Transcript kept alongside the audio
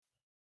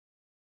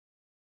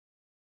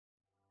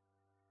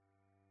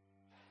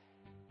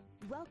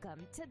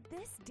Welcome to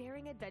This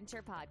Daring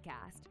Adventure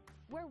podcast,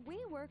 where we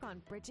work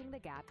on bridging the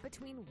gap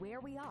between where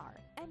we are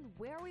and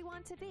where we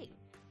want to be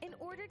in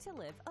order to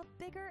live a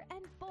bigger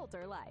and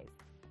bolder life.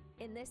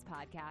 In this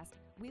podcast,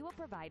 we will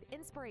provide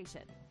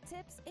inspiration,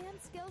 tips,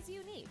 and skills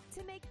you need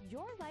to make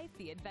your life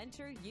the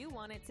adventure you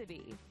want it to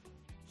be.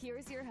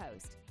 Here's your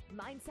host,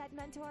 mindset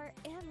mentor,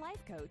 and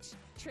life coach,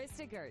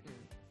 Trista Gurton.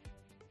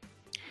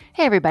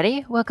 Hey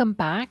everybody, welcome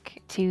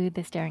back to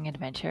This Daring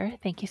Adventure.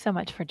 Thank you so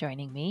much for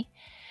joining me.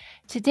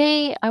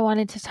 Today I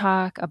wanted to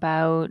talk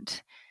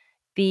about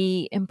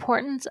the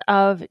importance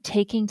of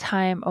taking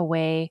time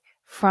away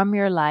from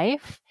your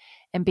life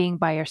and being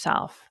by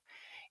yourself.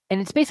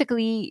 And it's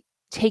basically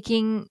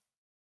taking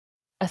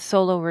a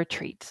solo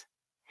retreat.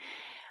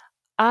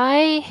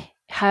 I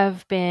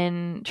have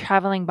been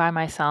traveling by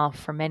myself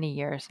for many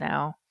years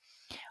now.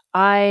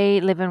 I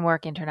live and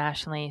work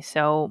internationally,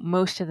 so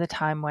most of the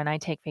time when I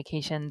take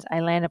vacations, I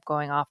land up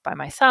going off by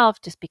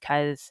myself just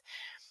because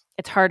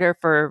it's harder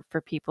for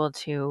people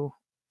to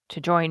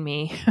join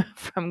me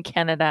from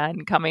Canada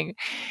and coming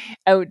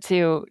out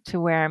to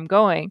where I'm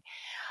going.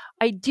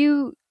 I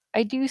do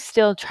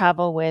still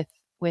travel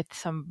with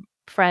some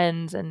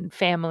friends and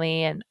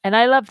family, and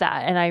I love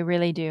that, and I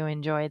really do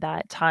enjoy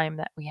that time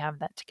that we have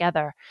that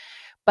together.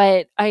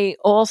 But I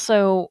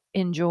also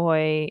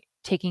enjoy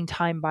taking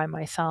time by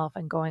myself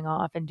and going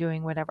off and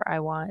doing whatever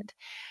I want.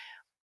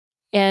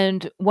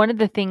 And one of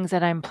the things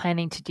that I'm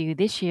planning to do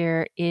this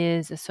year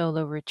is a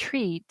solo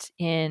retreat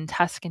in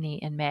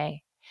Tuscany in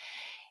May.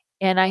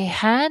 And I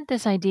had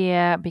this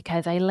idea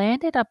because I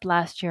landed up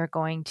last year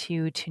going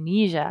to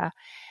Tunisia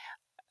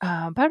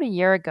about a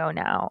year ago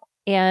now.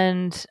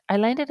 And I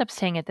landed up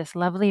staying at this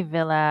lovely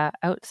villa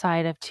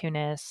outside of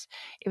Tunis.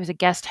 It was a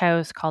guest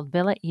house called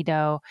Villa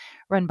Edo,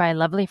 run by a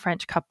lovely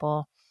French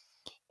couple.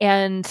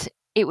 And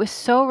it was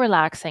so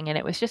relaxing, and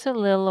it was just a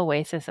little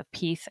oasis of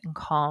peace and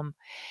calm.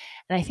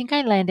 And I think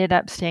I landed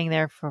up staying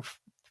there for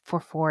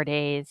 4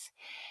 days.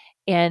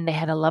 And they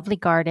had a lovely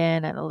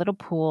garden and a little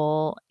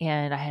pool,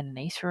 and I had a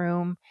nice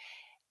room.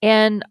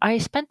 And I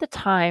spent the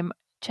time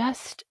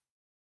just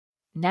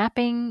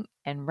napping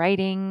and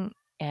writing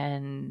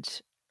and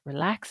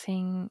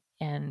relaxing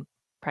and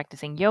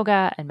practicing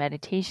yoga and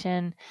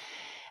meditation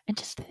and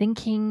just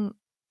thinking.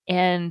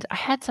 And I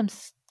had some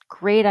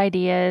great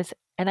ideas.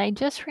 And I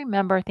just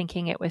remember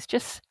thinking it was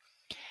just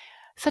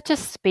such a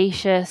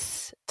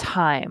spacious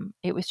time.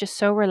 It was just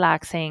so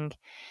relaxing.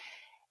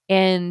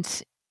 And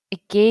it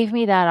gave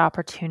me that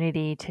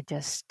opportunity to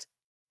just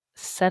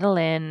settle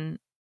in,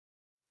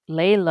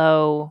 lay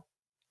low,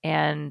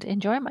 and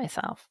enjoy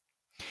myself.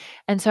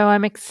 And so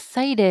I'm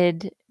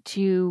excited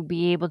to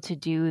be able to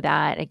do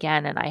that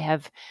again. And I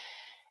have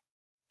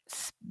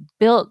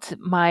built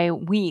my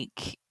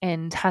week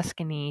in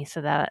Tuscany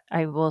so that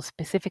I will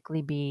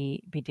specifically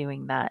be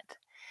doing that.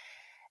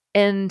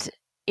 And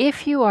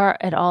if you are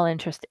at all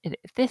interested,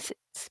 if this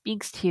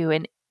speaks to you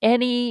in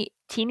any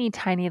teeny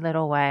tiny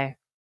little way,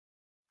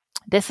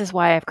 this is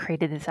why I've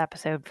created this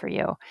episode for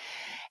you.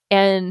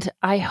 And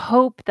I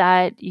hope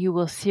that you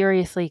will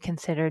seriously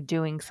consider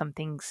doing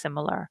something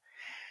similar.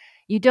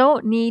 You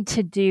don't need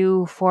to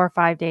do 4 or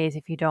 5 days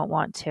if you don't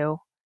want to,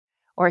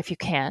 or if you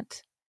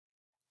can't.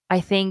 I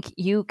think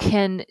you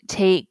can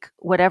take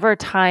whatever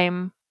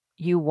time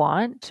you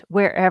want,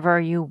 wherever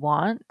you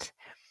want.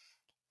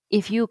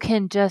 If you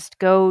can just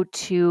go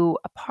to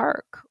a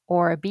park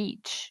or a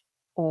beach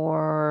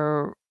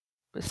or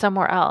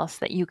somewhere else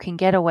that you can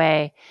get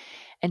away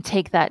and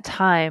take that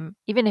time,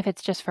 even if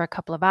it's just for a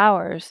couple of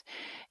hours,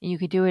 and you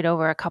could do it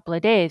over a couple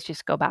of days,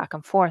 just go back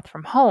and forth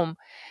from home,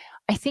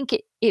 I think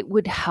it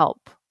would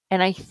help.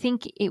 And I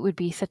think it would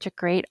be such a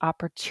great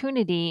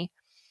opportunity.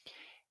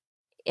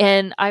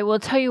 And I will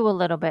tell you a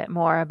little bit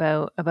more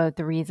about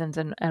the reasons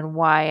and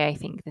why I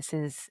think this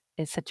is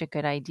such a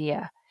good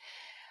idea.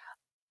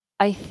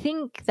 I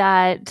think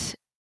that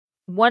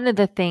one of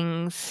the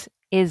things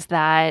is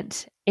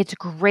that it's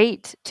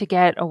great to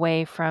get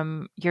away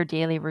from your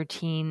daily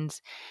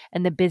routines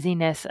and the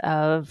busyness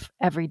of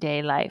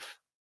everyday life.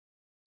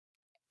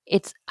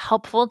 It's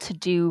helpful to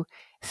do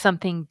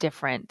something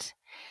different.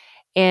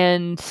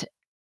 And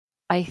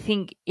I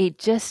think it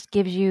just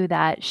gives you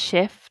that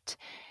shift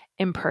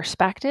in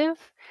perspective.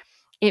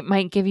 It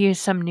might give you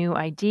some new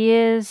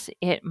ideas.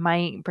 It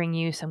might bring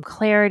you some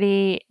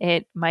clarity.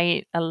 It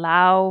might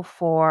allow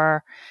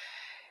for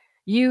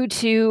you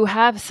to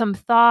have some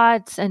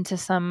thoughts and to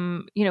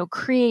some,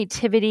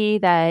 creativity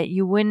that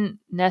you wouldn't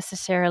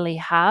necessarily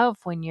have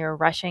when you're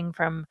rushing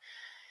from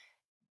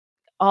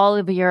all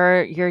of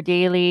your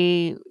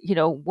daily,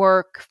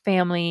 work,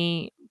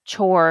 family,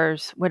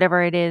 chores,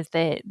 whatever it is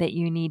that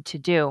you need to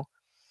do.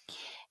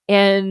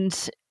 And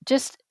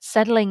just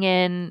settling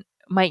in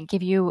might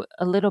give you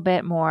a little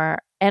bit more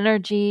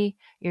energy.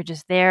 You're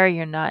just there.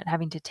 You're not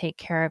having to take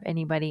care of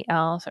anybody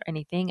else or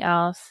anything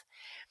else.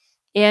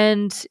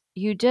 And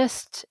you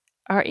just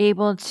are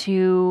able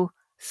to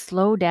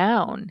slow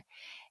down.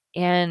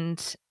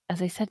 And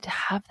as I said, to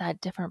have that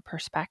different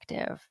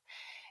perspective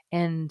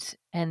and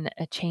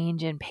a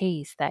change in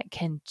pace that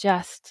can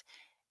just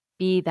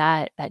be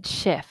that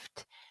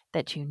shift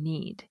that you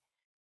need.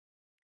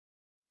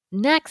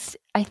 Next,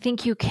 I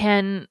think you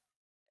can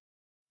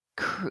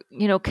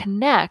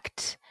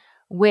connect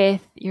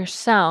with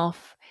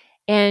yourself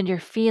and your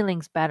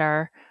feelings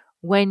better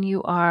when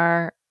you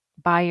are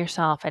by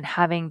yourself and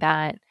having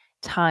that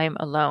time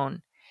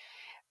alone.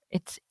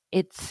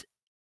 It's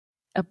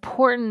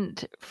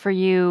important for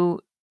you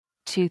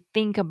to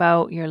think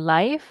about your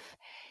life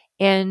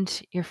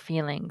and your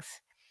feelings.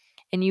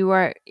 And you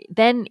are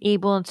then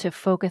able to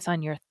focus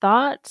on your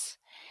thoughts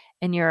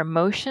and your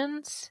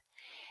emotions.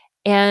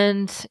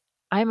 And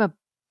I'm a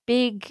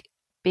big,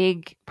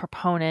 big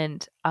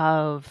proponent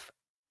of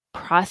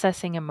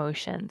processing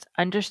emotions,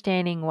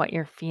 understanding what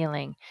you're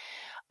feeling,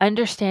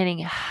 understanding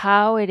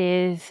how it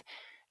is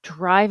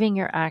driving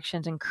your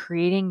actions and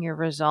creating your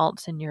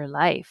results in your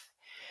life,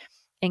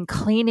 and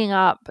cleaning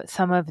up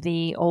some of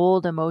the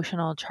old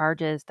emotional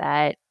charges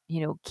that,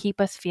 keep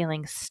us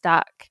feeling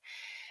stuck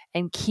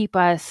and keep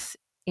us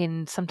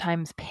in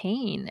sometimes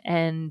pain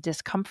and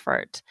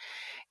discomfort,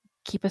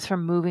 keep us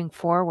from moving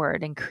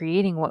forward and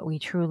creating what we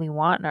truly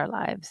want in our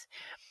lives.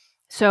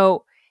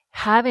 So,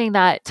 having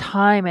that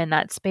time and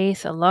that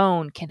space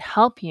alone can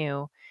help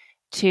you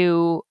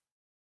to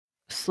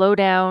slow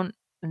down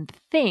and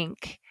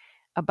think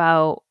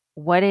about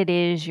what it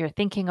is you're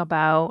thinking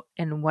about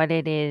and what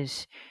it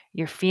is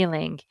you're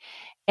feeling.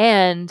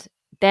 And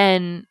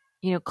then,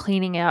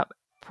 cleaning up,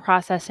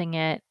 processing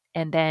it,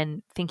 and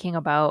then thinking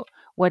about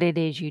what it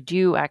is you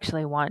do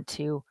actually want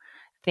to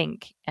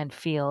think and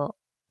feel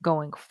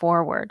going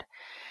forward.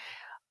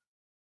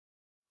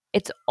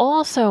 It's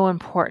also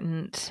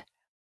important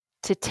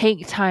to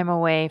take time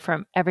away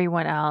from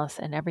everyone else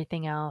and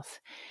everything else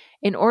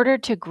in order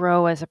to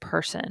grow as a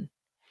person.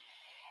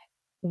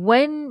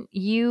 When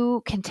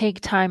you can take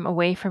time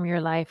away from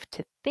your life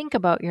to think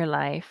about your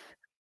life,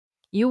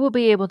 you will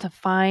be able to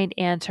find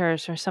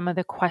answers for some of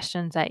the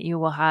questions that you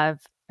will have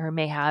or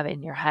may have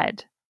in your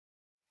head.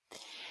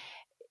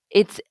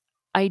 It's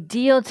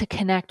ideal to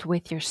connect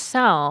with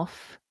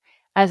yourself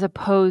as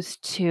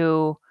opposed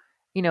to,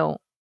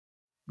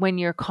 when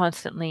you're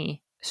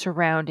constantly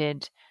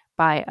surrounded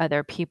by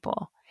other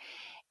people.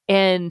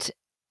 And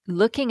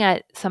looking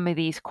at some of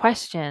these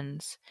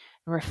questions,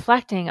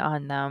 reflecting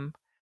on them,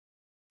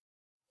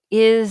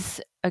 is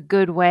a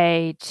good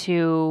way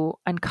to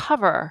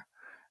uncover,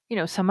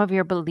 some of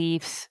your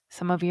beliefs,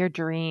 some of your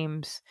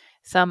dreams,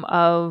 some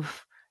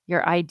of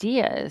your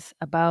ideas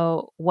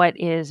about what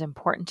is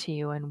important to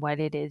you and what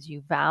it is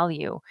you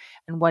value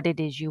and what it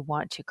is you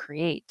want to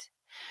create.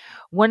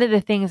 One of the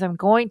things I'm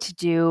going to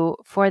do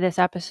for this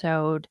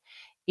episode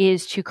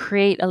is to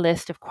create a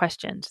list of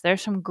questions.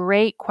 There's some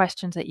great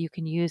questions that you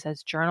can use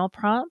as journal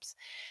prompts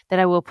that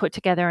I will put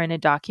together in a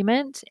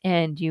document,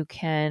 and you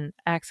can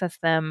access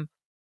them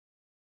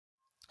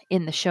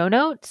in the show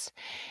notes.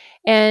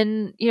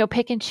 And,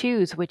 pick and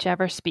choose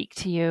whichever speak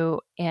to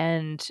you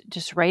and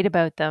just write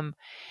about them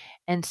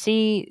and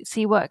see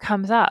what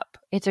comes up.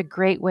 It's a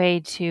great way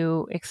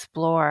to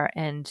explore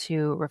and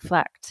to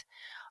reflect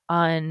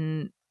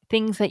on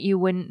things that you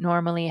wouldn't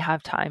normally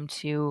have time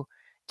to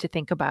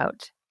think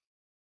about.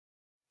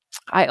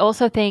 I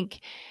also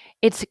think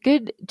it's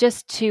good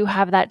just to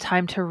have that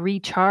time to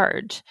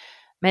recharge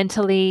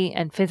mentally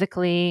and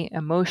physically,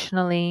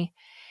 emotionally.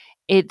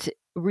 It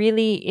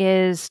really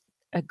is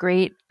a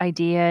great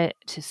idea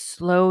to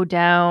slow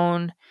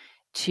down,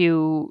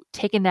 to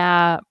take a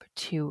nap,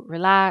 to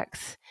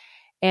relax,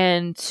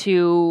 and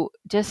to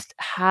just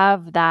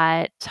have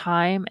that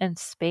time and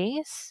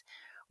space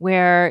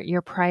where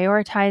you're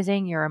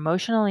prioritizing your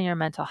emotional and your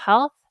mental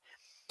health,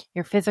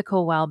 your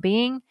physical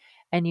well-being,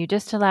 and you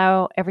just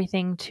allow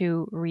everything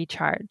to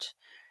recharge.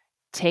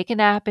 Take a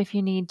nap if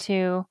you need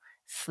to,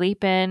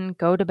 sleep in,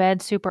 go to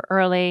bed super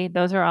early.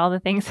 Those are all the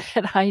things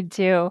that I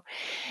do.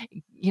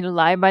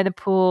 Lie by the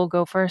pool,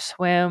 go for a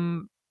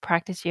swim,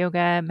 practice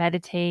yoga,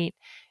 meditate,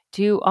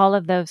 do all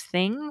of those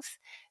things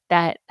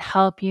that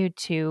help you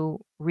to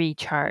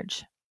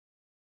recharge.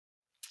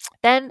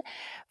 Then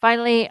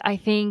finally, I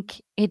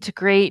think it's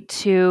great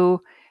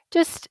to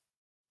just,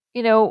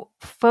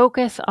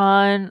 focus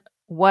on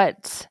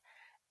what's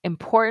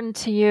important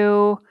to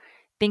you.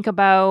 Think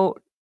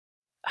about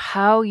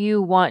how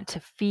you want to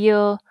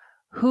feel,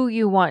 who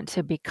you want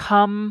to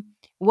become,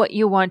 what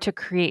you want to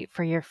create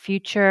for your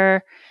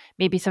future,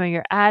 maybe some of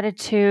your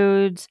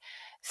attitudes,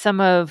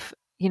 some of,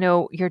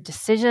 your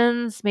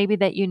decisions maybe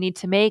that you need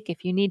to make.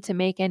 If you need to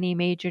make any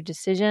major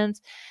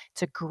decisions,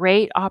 it's a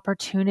great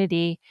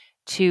opportunity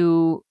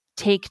to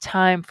take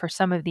time for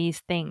some of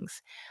these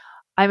things.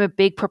 I'm a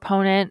big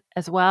proponent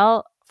as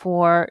well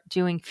for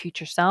doing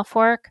future self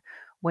work.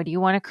 What do you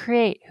want to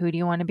create? Who do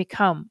you want to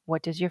become?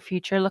 What does your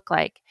future look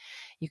like?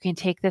 You can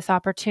take this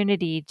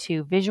opportunity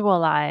to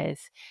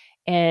visualize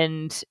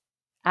and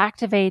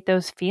activate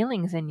those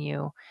feelings in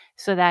you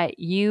so that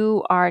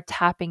you are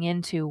tapping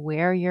into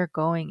where you're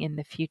going in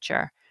the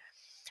future.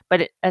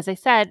 But as I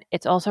said,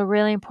 it's also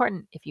really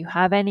important if you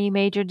have any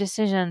major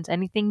decisions,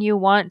 anything you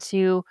want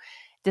to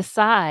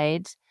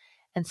decide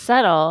and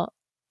settle,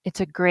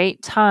 it's a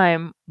great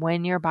time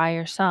when you're by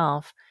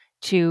yourself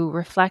to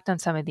reflect on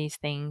some of these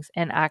things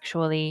and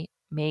actually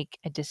make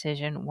a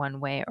decision one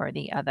way or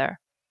the other.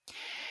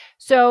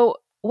 So,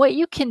 what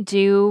you can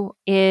do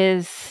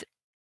is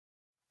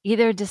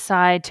either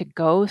decide to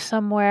go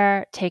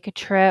somewhere, take a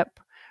trip,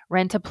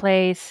 rent a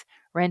place,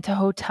 rent a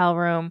hotel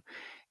room,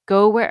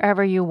 go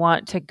wherever you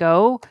want to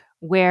go,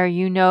 where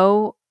you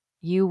know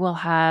you will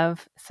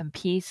have some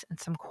peace and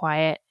some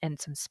quiet and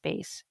some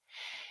space.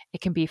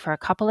 It can be for a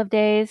couple of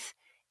days,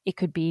 it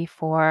could be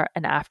for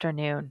an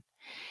afternoon.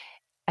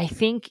 I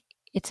think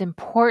it's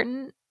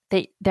important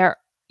that there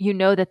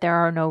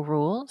are no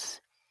rules.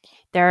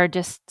 There are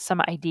just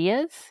some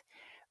ideas,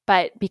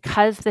 but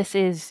because this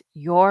is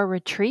your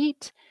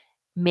retreat,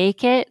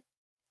 make it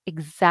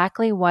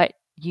exactly what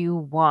you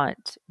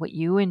want, what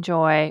you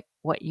enjoy,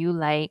 what you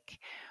like,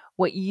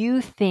 what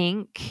you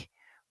think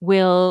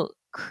will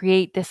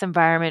create this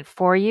environment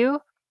for you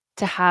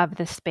to have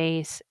the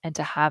space and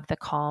to have the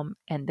calm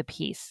and the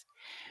peace.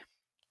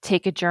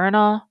 Take a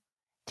journal,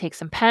 take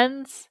some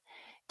pens,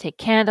 take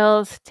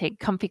candles, take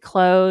comfy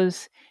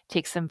clothes,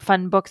 take some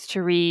fun books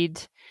to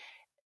read.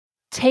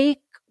 Take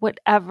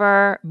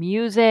whatever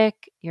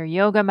music, your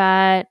yoga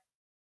mat,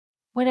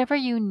 whatever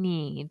you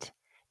need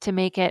to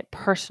make it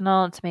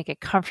personal, to make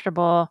it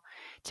comfortable,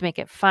 to make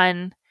it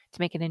fun,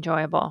 to make it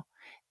enjoyable.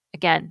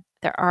 Again,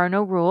 there are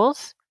no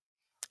rules.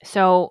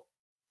 So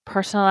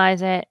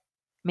personalize it,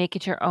 make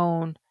it your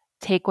own,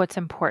 take what's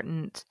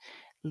important,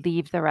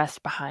 leave the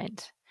rest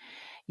behind.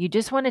 You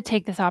just want to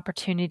take this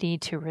opportunity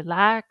to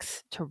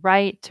relax, to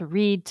write, to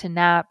read, to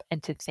nap,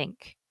 and to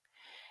think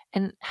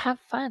and have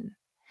fun.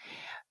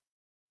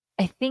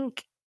 I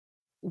think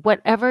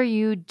whatever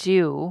you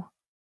do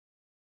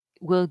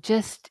will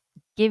just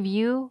give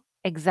you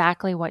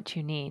exactly what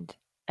you need,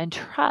 and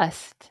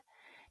trust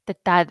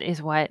that that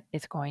is what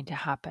is going to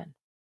happen.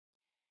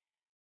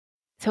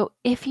 So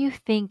if you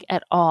think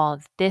at all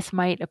this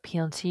might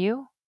appeal to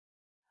you,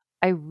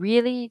 I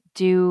really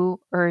do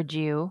urge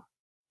you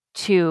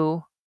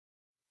to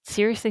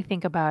seriously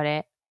think about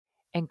it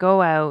and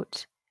go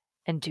out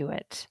and do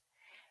it.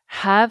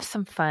 Have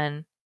some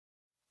fun,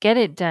 get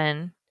it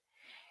done,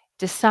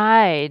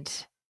 decide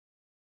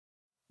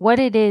what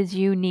it is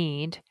you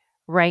need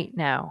right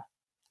now.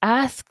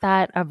 Ask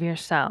that of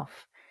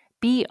yourself.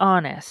 Be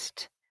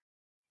honest.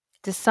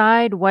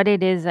 Decide what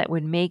it is that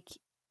would make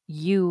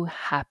you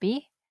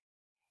happy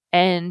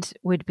and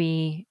would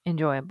be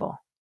enjoyable.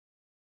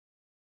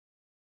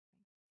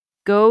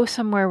 Go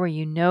somewhere where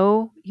you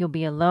know you'll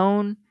be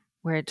alone,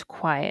 where it's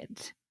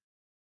quiet.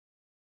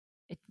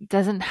 It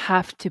doesn't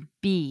have to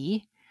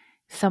be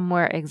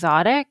somewhere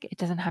exotic. It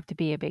doesn't have to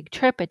be a big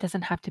trip. It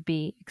doesn't have to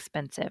be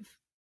expensive.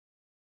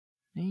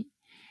 Right?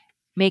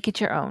 Make it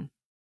your own.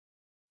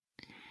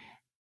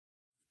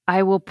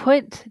 I will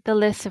put the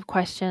list of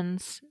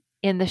questions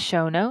in the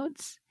show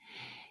notes.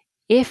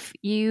 If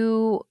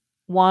you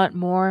want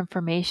more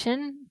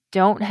information,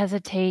 don't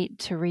hesitate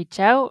to reach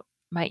out.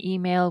 My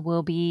email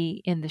will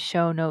be in the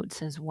show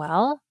notes as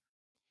well.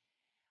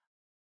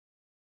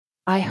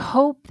 I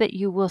hope that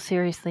you will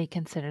seriously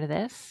consider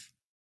this.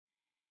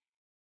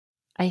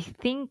 I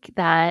think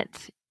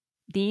that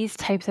these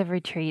types of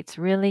retreats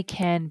really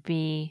can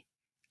be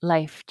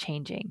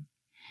life-changing.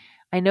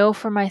 I know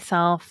for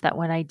myself that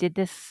when I did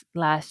this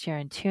last year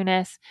in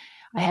Tunis,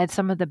 I had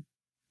some of the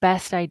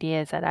best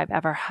ideas that I've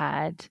ever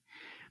had.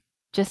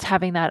 Just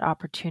having that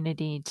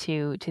opportunity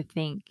to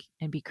think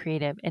and be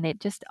creative, and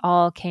it just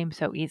all came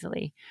so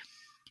easily.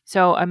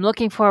 So I'm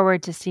looking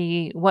forward to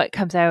see what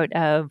comes out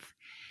of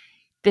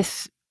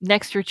this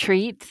next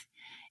retreat.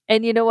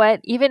 And you know what?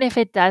 Even if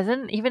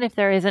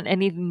there isn't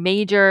any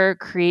major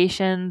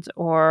creations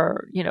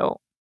or,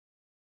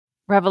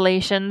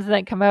 revelations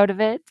that come out of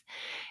it,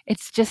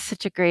 it's just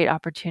such a great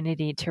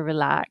opportunity to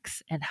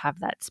relax and have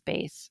that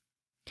space.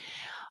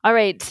 All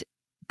right,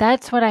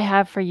 that's what I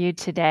have for you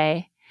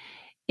today.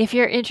 If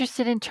you're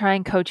interested in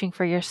trying coaching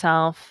for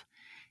yourself,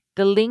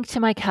 the link to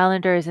my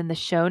calendar is in the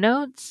show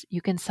notes.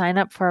 You can sign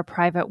up for a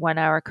private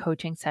 1-hour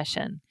coaching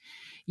session.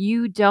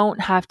 You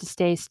don't have to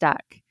stay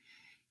stuck.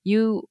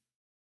 You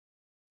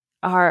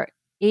are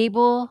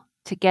able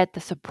to get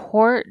the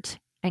support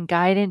and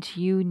guidance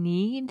you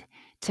need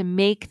to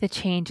make the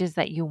changes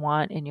that you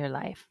want in your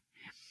life.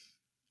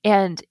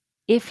 And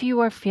if you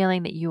are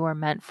feeling that you are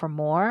meant for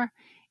more,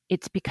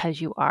 it's because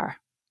you are.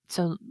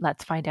 So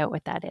let's find out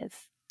what that is.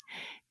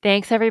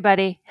 Thanks,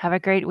 everybody. Have a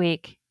great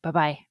week.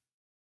 Bye-bye.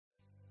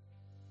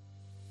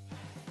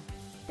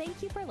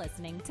 Thank you for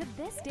listening to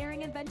this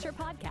Daring Adventure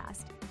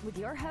podcast with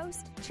your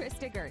host,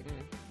 Trista Gurton.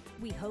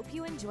 We hope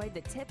you enjoyed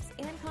the tips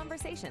and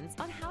conversations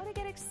on how to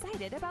get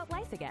excited about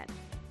life again.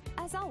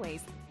 As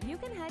always, you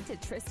can head to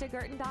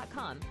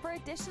tristagurton.com for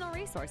additional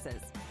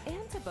resources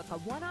and to book a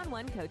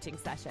one-on-one coaching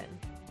session.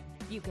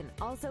 You can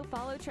also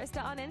follow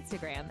Trista on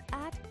Instagram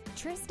at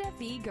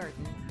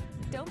TristaVGurton.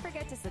 Don't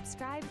forget to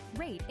subscribe,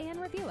 rate,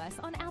 and review us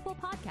on Apple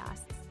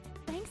Podcasts.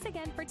 Thanks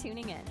again for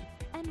tuning in,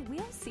 and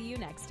we'll see you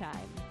next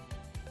time.